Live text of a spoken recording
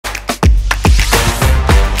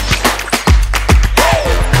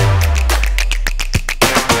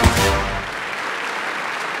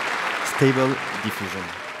Stable diffusion,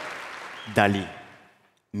 DALL-E,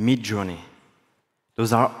 Midjourney.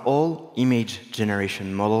 Those are all image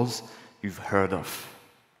generation models you've heard of.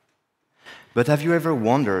 But have you ever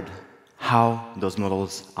wondered how those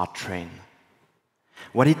models are trained?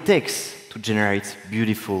 What it takes to generate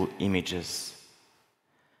beautiful images?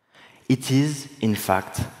 It is, in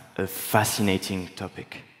fact, a fascinating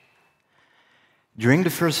topic. During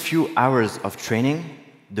the first few hours of training,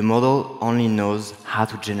 the model only knows how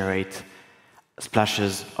to generate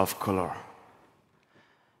splashes of color.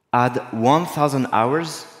 Add 1,000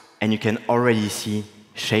 hours, and you can already see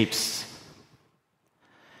shapes.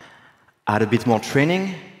 Add a bit more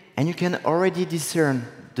training, and you can already discern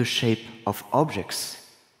the shape of objects.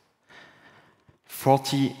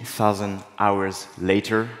 40,000 hours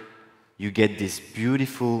later, you get this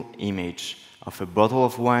beautiful image of a bottle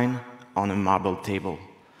of wine on a marble table,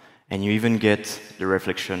 and you even get the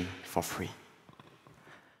reflection for free.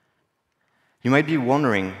 You might be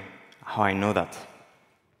wondering how I know that.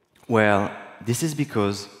 Well, this is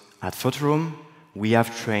because at Photoroom, we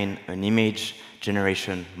have trained an image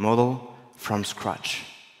generation model from scratch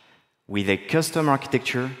with a custom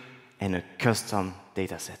architecture and a custom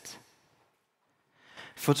dataset.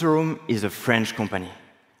 Photoroom is a French company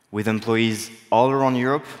with employees all around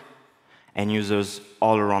Europe and users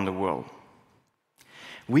all around the world.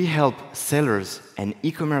 We help sellers and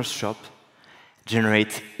e-commerce shops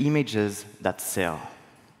generate images that sell.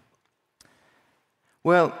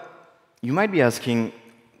 Well, you might be asking,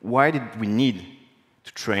 why did we need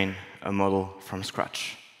to train a model from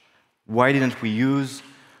scratch? Why didn't we use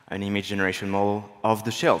an image generation model off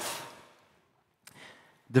the shelf?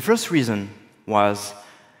 The first reason was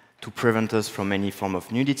to prevent us from any form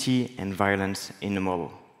of nudity and violence in the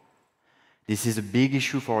model. This is a big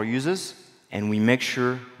issue for our users, and we make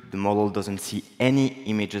sure the model doesn't see any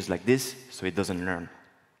images like this, so it doesn't learn.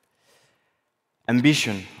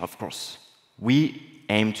 Ambition, of course. We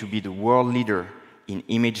aim to be the world leader in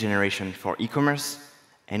image generation for e-commerce,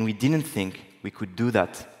 and we didn't think we could do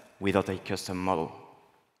that without a custom model.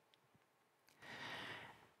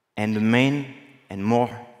 And the main and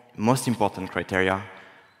most important criteria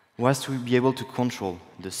was to be able to control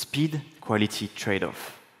the speed-quality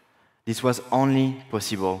trade-off. This was only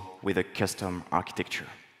possible with a custom architecture.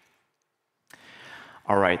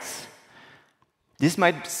 All right, this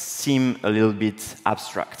might seem a little bit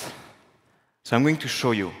abstract. So I'm going to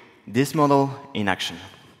show you this model in action.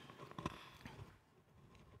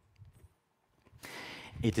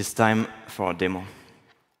 It is time for a demo.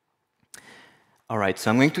 All right, so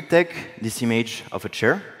I'm going to take this image of a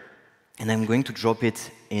chair, and I'm going to drop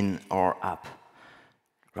it in our app.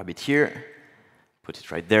 Grab it here, put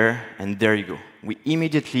it right there, and there you go. We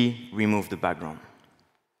immediately remove the background.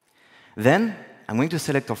 Then I'm going to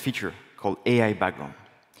select our feature called AI background,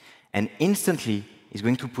 and instantly it's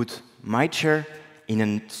going to put my chair in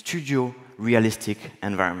a studio realistic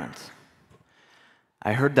environment.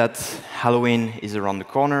 I heard that Halloween is around the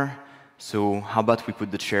corner, so how about we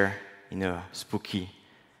put the chair in a spooky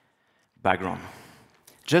background?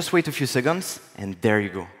 Just wait a few seconds, and there you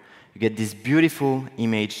go. You get this beautiful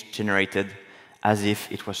image generated as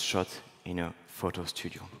if it was shot in a photo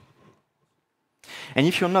studio. And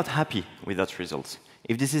if you're not happy with that result,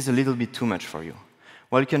 if this is a little bit too much for you,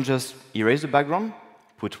 well, you can just erase the background,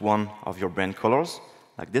 put one of your brand colors,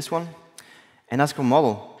 like this one, and ask your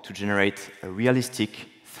model to generate a realistic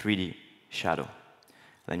 3D shadow.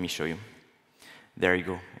 Let me show you. There you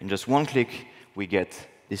go. In just one click, we get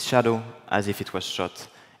this shadow as if it was shot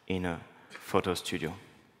in a photo studio.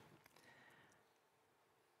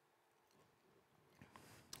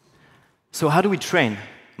 So how do we train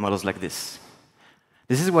models like this?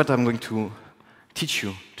 This is what I'm going to teach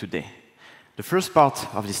you today. The first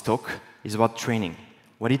part of this talk is about training,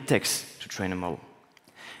 what it takes to train a model.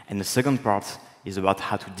 And the second part is about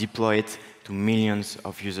how to deploy it to millions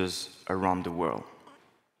of users around the world.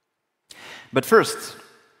 But first,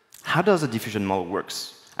 how does a diffusion model work?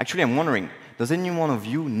 Actually, I'm wondering, does any one of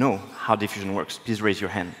you know how diffusion works? Please raise your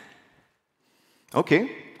hand.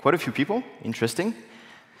 OK, quite a few people. Interesting.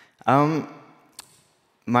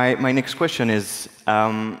 My next question is,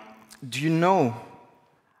 do you know,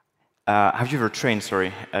 have you ever trained,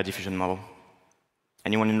 a diffusion model?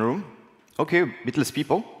 Anyone in the room? OK, a bit less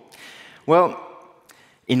people. Well,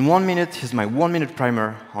 in 1 minute, here's my 1-minute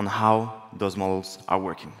primer on how those models are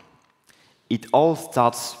working. It all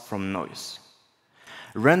starts from noise.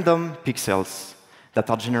 Random pixels that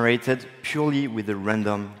are generated purely with a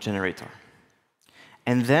random generator.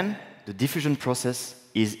 And then the diffusion process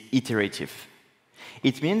is iterative.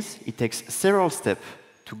 It means it takes several steps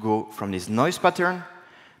to go from this noise pattern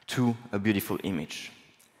to a beautiful image.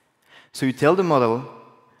 So you tell the model,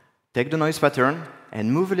 take the noise pattern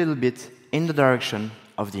and move a little bit in the direction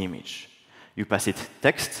of the image. You pass it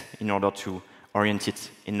text in order to orient it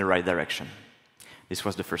in the right direction. This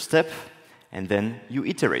was the first step, and then you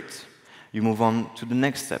iterate. You move on to the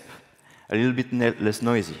next step, a little bit less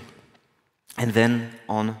noisy. And then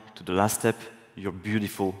on to the last step, your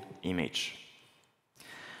beautiful image.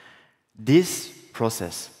 This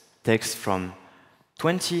process takes from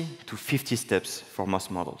 20 to 50 steps for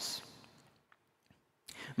most models.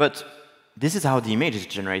 But this is how the image is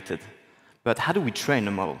generated. But how do we train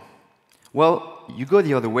a model? Well, you go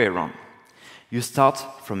the other way around. You start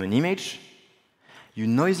from an image, you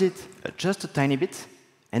noise it just a tiny bit,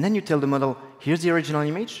 and then you tell the model, here's the original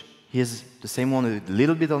image, here's the same one with a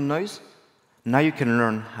little bit of noise. Now you can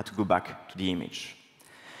learn how to go back to the image.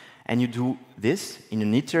 And you do this in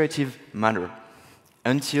an iterative manner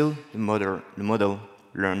until the model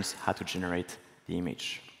learns how to generate the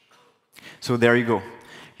image. So there you go.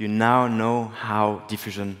 You now know how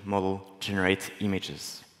diffusion models generate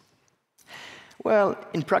images. Well,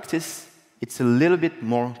 in practice, it's a little bit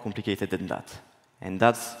more complicated than that. And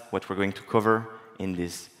that's what we're going to cover in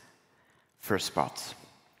this first part.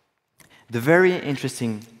 The very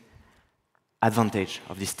interesting advantage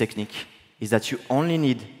of this technique is that you only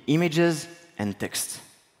need images and text.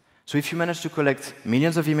 So if you manage to collect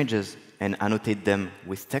millions of images and annotate them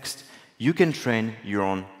with text, you can train your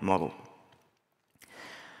own model.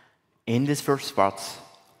 In this first part,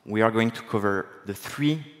 we are going to cover the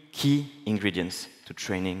 3 key ingredients to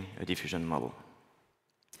training a diffusion model.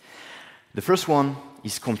 The first one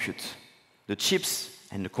is compute, the chips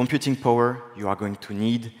and the computing power you are going to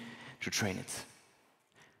need to train it.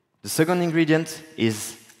 The second ingredient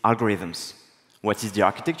is algorithms. What is the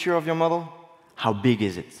architecture of your model? How big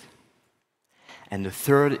is it? And the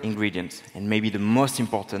third ingredient, and maybe the most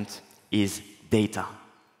important, is data.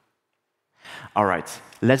 All right,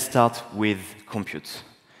 let's start with compute.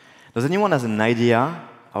 Does anyone have an idea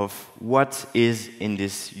of what is in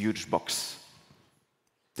this huge box?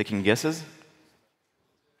 Taking guesses?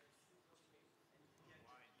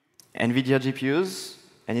 NVIDIA GPUs?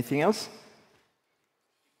 Anything else?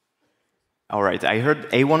 All right, I heard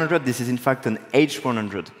A100. This is in fact an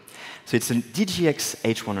H100. So it's a DGX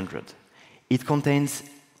H100. It contains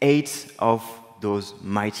 8 of those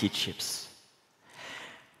mighty chips.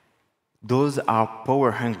 Those are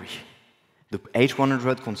power hungry. The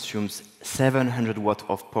H100 consumes 700 watts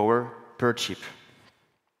of power per chip.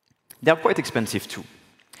 They are quite expensive too,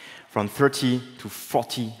 from $30,000 to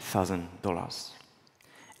 $40,000.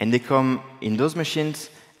 And they come in those machines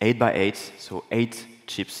 8 by 8, so 8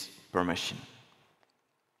 chips per machine.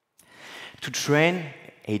 To train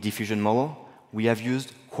a diffusion model, we have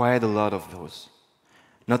used quite a lot of those.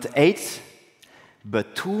 Not 8,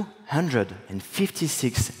 but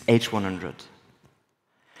 256 H100.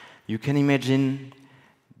 You can imagine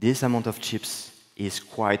this amount of chips is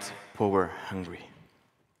quite power hungry.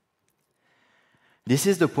 This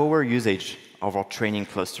is the power usage of our training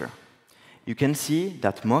cluster. You can see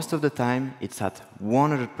that most of the time it's at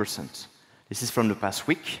 100%. This is from the past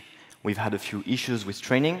week. We've had a few issues with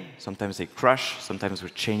training. Sometimes they crash, sometimes we're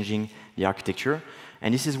changing the architecture.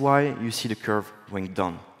 And this is why you see the curve going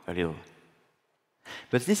down a little.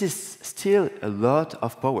 But this is still a lot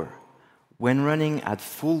of power. When running at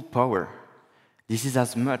full power, this is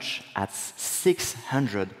as much as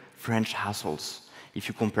 600 French households if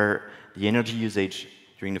you compare the energy usage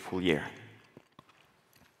during the full year.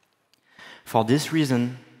 For this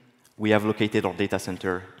reason, we have located our data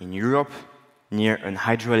center in Europe near an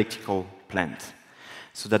hydroelectrical plant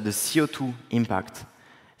so that the CO2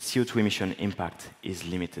 emission impact is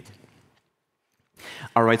limited.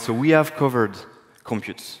 All right, so we have covered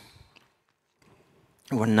compute.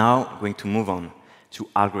 We're now going to move on to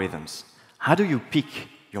algorithms. How do you pick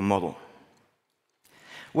your model?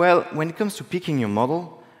 Well, when it comes to picking your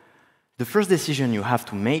model, the first decision you have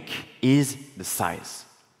to make is the size.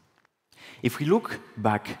 If we look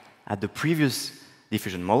back at the previous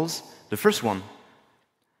diffusion models, the first one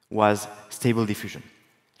was stable diffusion.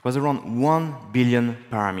 It was around 1 billion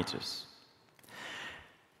parameters.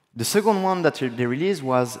 The second one that they released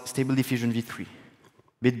was stable diffusion v3, a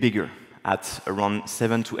bit bigger, at around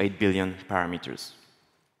 7 to 8 billion parameters.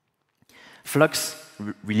 Flux,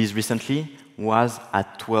 released recently, was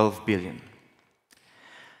at 12 billion.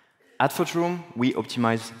 At Photoroom, we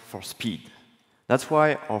optimized for speed. That's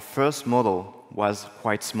why our first model was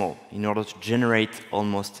quite small, in order to generate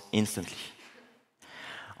almost instantly.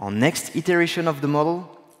 Our next iteration of the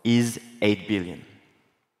model is 8 billion.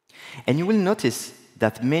 And you will notice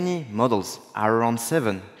that many models are around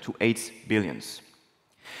 7 to 8 billions.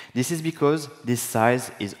 This is because this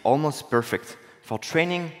size is almost perfect for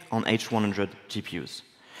training on H100 GPUs.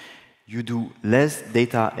 You do less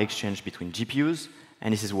data exchange between GPUs,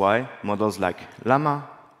 and this is why models like Llama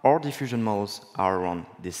or diffusion models are around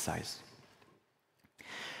this size.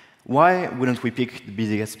 Why wouldn't we pick the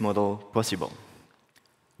biggest model possible?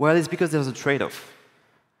 Well, it's because there's a trade-off.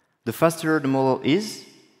 The faster the model is,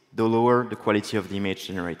 the lower the quality of the image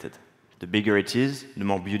generated. The bigger it is, the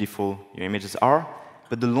more beautiful your images are,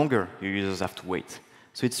 but the longer your users have to wait.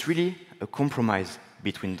 So it's really a compromise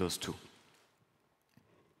between those two.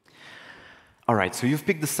 All right, so you've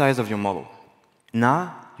picked the size of your model.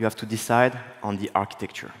 Now you have to decide on the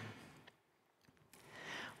architecture.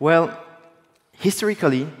 Well,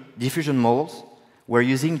 historically, diffusion models were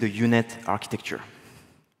using the U-Net architecture.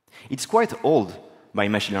 It's quite old by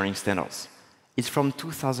machine learning standards. It's from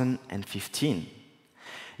 2015.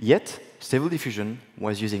 Yet, Stable Diffusion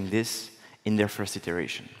was using this in their first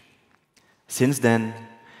iteration. Since then,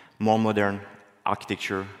 more modern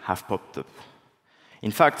architecture have popped up.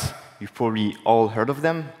 In fact, you've probably all heard of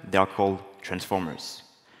them. They are called transformers.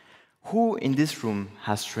 Who in this room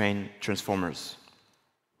has trained transformers?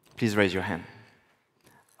 Please raise your hand.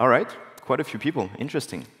 All right, quite a few people.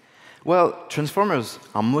 Interesting. Well, transformers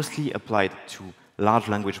are mostly applied to large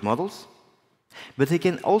language models, but they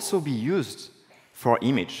can also be used for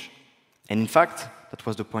image. And in fact, that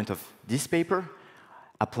was the point of this paper,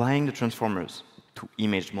 applying the transformers to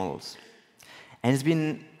image models. And it's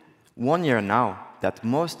been 1 year now that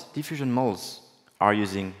most diffusion models are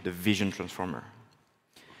using the vision transformer.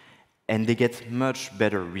 And they get much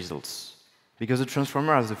better results, because the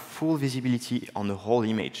transformer has a full visibility on the whole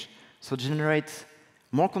image, so generate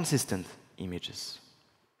more consistent images.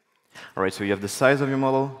 All right, so you have the size of your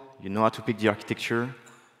model, you know how to pick the architecture.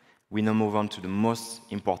 We now move on to the most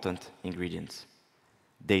important ingredient,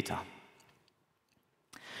 data.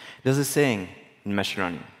 There's a saying in machine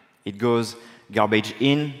learning. It goes garbage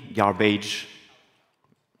in, garbage...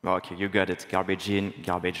 Oh, okay, you got it. Garbage in,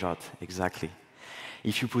 garbage out. Exactly.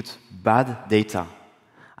 If you put bad data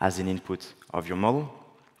as an input of your model,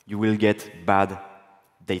 you will get bad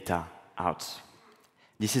data out.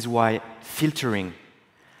 This is why filtering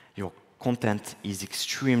your content is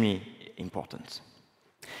extremely important.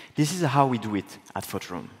 This is how we do it at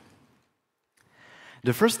Photoroom.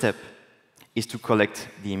 The first step is to collect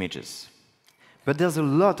the images. But there's a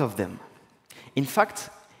lot of them. In fact,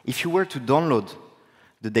 if you were to download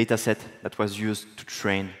the dataset that was used to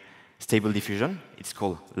train Stable Diffusion, it's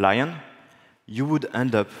called Lion, you would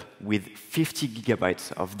end up with 50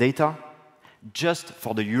 gigabytes of data just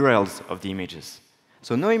for the URLs of the images.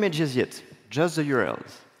 So no images yet, just the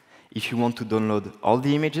URLs. If you want to download all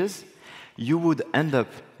the images, you would end up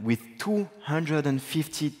with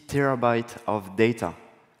 250 terabytes of data.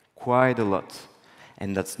 Quite a lot.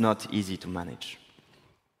 And that's not easy to manage.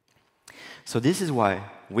 So this is why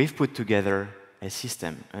we've put together a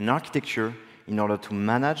system, an architecture, in order to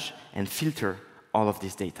manage and filter all of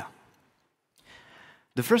this data.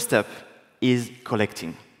 The first step is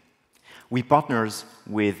collecting. We partner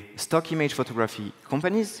with stock image photography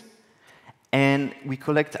companies, and we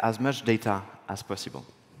collect as much data as possible.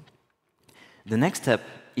 The next step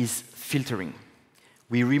is filtering.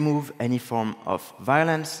 We remove any form of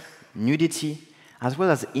violence, nudity, as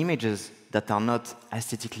well as images that are not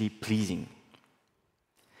aesthetically pleasing.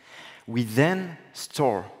 We then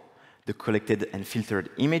store the collected and filtered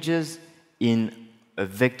images in a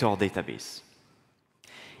vector database.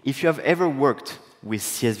 If you have ever worked with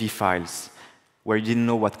CSV files where you didn't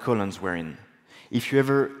know what columns were in, if you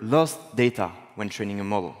ever lost data when training a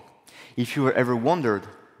model, if you ever wondered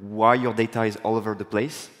why your data is all over the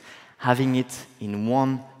place, having it in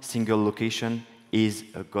one single location is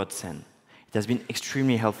a godsend. It has been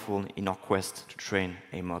extremely helpful in our quest to train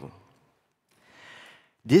a model.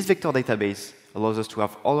 This vector database allows us to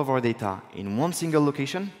have all of our data in one single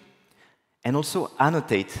location and also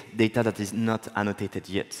annotate data that is not annotated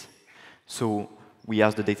yet. So we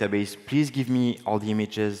ask the database, please give me all the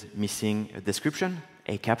images missing a description,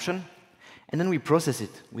 a caption, and then we process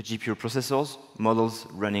it with GPU processors, models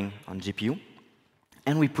running on GPU,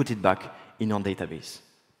 and we put it back in our database.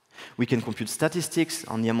 We can compute statistics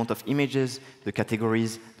on the amount of images, the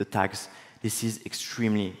categories, the tags. This is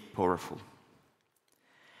extremely powerful.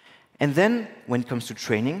 And then, when it comes to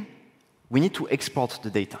training, we need to export the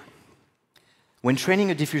data. When training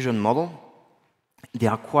a diffusion model, they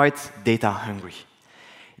are quite data hungry.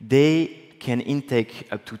 They can intake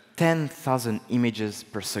up to 10,000 images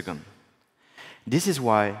per second. This is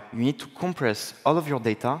why you need to compress all of your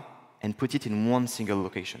data and put it in one single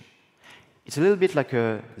location. It's a little bit like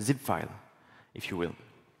a zip file, if you will.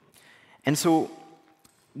 And so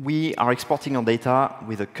we are exporting our data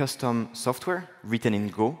with a custom software written in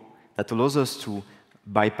Go that allows us to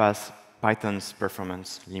bypass Python's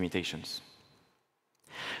performance limitations.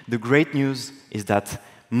 The great news is that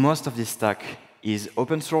most of this stack is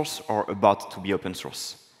open source or about to be open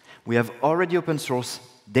source. We have already open source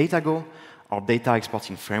DataGo, our data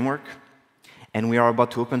exporting framework, and we are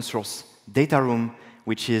about to open source Photoroom,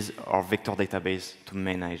 which is our vector database to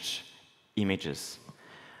manage images.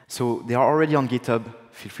 So they are already on GitHub.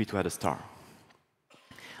 Feel free to add a star.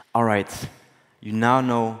 All right, you now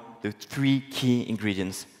know the 3 key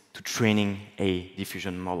ingredients to training a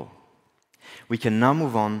diffusion model. We can now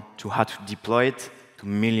move on to how to deploy it to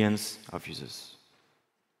millions of users.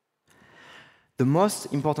 The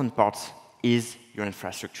most important part is your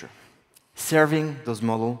infrastructure. Serving those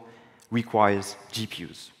models requires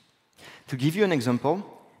GPUs. To give you an example,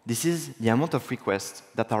 this is the amount of requests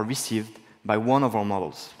that are received by one of our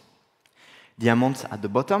models. The amount at the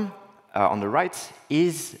bottom, on the right,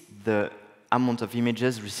 is the amount of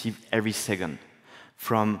images received every second,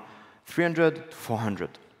 from 300 to 400.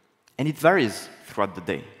 And it varies throughout the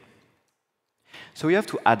day. So we have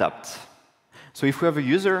to adapt. So if we have a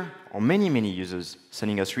user, or many users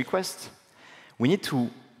sending us requests, we need to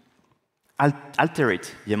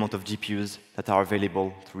alterate the amount of GPUs that are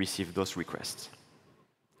available to receive those requests.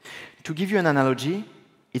 To give you an analogy,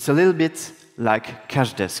 it's a little bit like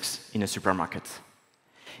cash desks in a supermarket.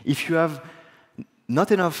 If you have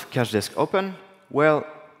not enough cash desks open, well,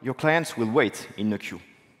 your clients will wait in a queue.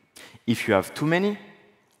 If you have too many,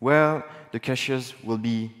 well, the cashiers will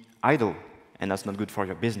be idle, and that's not good for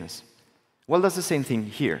your business. Well, that's the same thing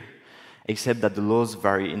here, except that the loads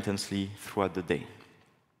vary intensely throughout the day.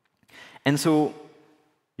 And so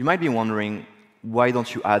you might be wondering, why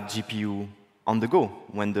don't you add GPU on the go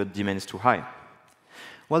when the demand is too high?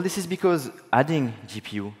 Well, this is because adding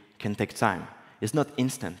GPU can take time. It's not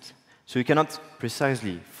instant, so you cannot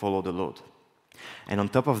precisely follow the load. And on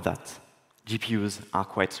top of that, GPUs are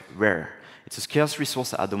quite rare. It's a scarce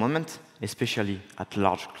resource at the moment, especially at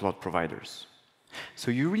large cloud providers.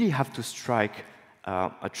 So you really have to strike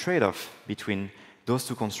a trade-off between those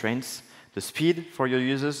 2 constraints, the speed for your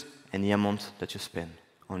users and the amount that you spend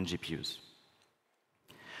on GPUs.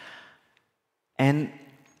 And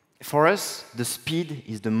for us, the speed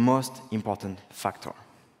is the most important factor.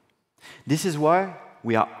 This is why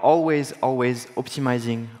we are always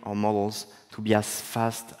optimizing our models to be as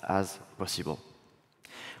fast as possible.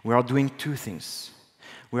 We are doing 2 things.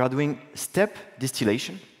 We are doing step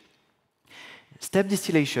distillation. Step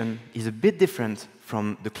distillation is a bit different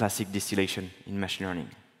from the classic distillation in machine learning.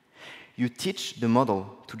 You teach the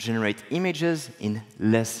model to generate images in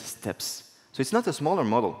less steps. So it's not a smaller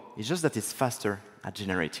model, it's just that it's faster at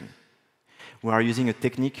generating. We are using a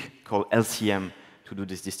technique called LCM to do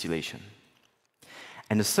this distillation.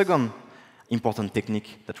 And the second important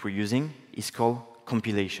technique that we're using is called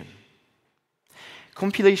compilation.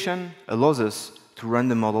 Compilation allows us to run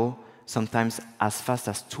the model sometimes as fast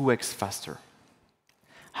as 2x faster.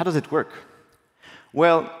 How does it work?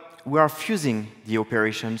 Well, we are fusing the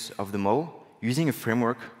operations of the model using a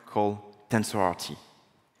framework called TensorRT.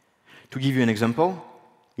 To give you an example,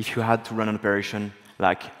 if you had to run an operation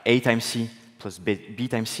like A times C plus B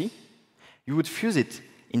times C, you would fuse it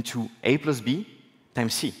into A plus B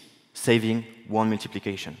times C, saving 1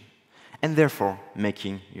 multiplication, and therefore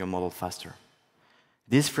making your model faster.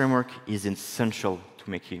 This framework is essential to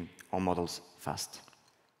making our models fast.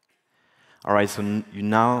 All right, so you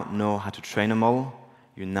now know how to train a model,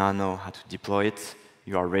 you now know how to deploy it,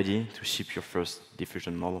 you are ready to ship your first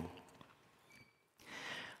diffusion model.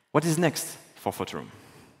 What is next for Photoroom?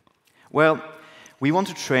 Well, we want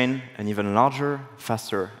to train an even larger,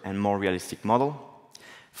 faster, and more realistic model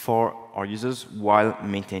for our users while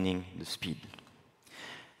maintaining the speed.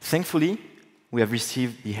 Thankfully, we have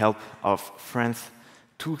received the help of France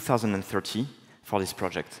 2030 for this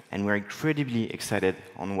project, and we're incredibly excited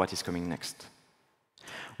on what is coming next.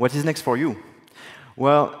 What is next for you?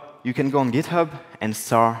 Well, you can go on GitHub and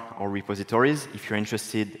star our repositories if you're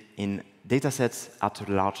interested in datasets at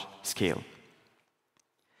a large scale.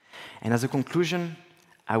 And as a conclusion,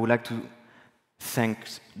 I would like to thank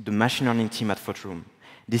the machine learning team at Photoroom.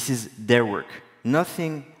 This is their work.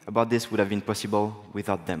 Nothing about this would have been possible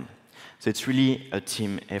without them. So it's really a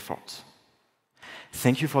team effort.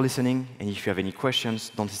 Thank you for listening, and if you have any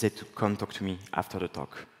questions, don't hesitate to come talk to me after the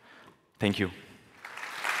talk. Thank you.